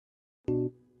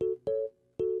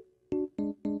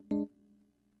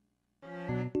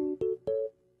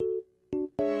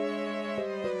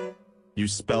You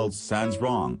spelled Sans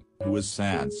wrong. Who is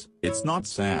Sans? It's not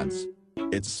Sans.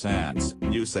 It's Sans.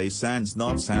 You say Sans,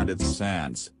 not Sand, it's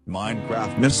Sans.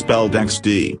 Minecraft misspelled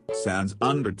XD. Sans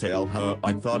Undertale, huh?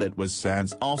 I thought it was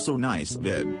Sans. Also nice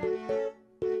vid.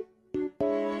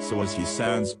 So is he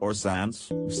Sans or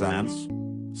Sans? Sans?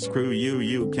 Screw you,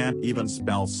 you can't even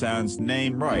spell Sans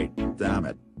name right, damn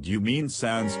it. Do you mean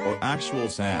Sans or actual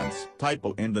Sans?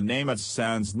 Typo in the name, it's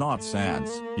Sans not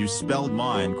Sans. You spelled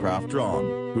Minecraft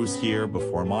wrong. Who's here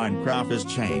before Minecraft is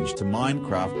changed to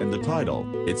Minecraft in the title?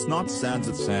 It's not Sans,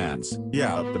 it's Sans.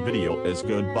 Yeah, the video is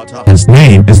good, but his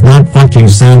name is not fucking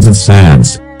Sans, it's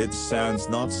Sans. It's Sans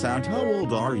not Sand. How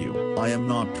old are you? I am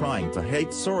not trying to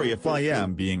hate, sorry if I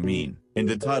am being mean. In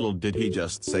the title, did he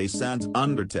just say Sans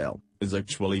Undertale? Is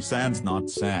actually Sans not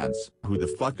Sans. Who the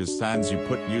fuck is Sans you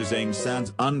put using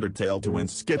Sans Undertale to win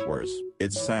Skip Wars?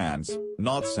 It's Sans,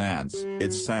 not Sans.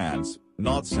 It's Sans,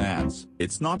 not Sans.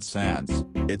 It's not Sans.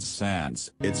 It's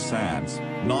Sans. It's Sans,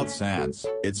 not Sans.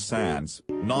 It's Sans,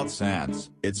 not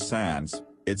Sans. It's Sans.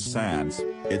 It's Sans.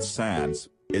 It's Sans.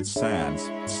 It's Sans.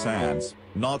 Sans,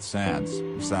 not Sans.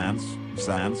 Sans,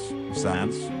 Sans,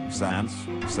 Sans, Sans,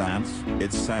 Sans.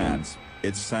 It's Sans.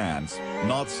 It's Sans,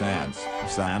 not Sans.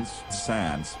 Sans,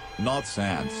 Sans, not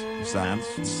Sans. Sans,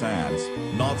 Sans,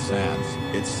 not Sans.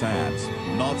 It's Sans,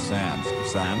 not Sans.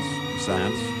 Sans,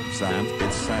 Sans, Sans.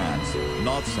 It's Sans,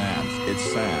 not Sans. It's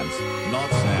Sans, not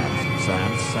Sans.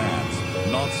 Sans, Sans,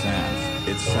 not Sans.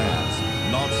 It's Sans,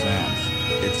 not Sans.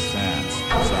 It's Sans,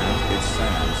 Sans. It's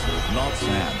Sans, not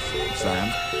Sans. Sans,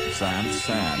 Sans,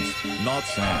 Sans, not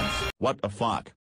Sans. What the fuck?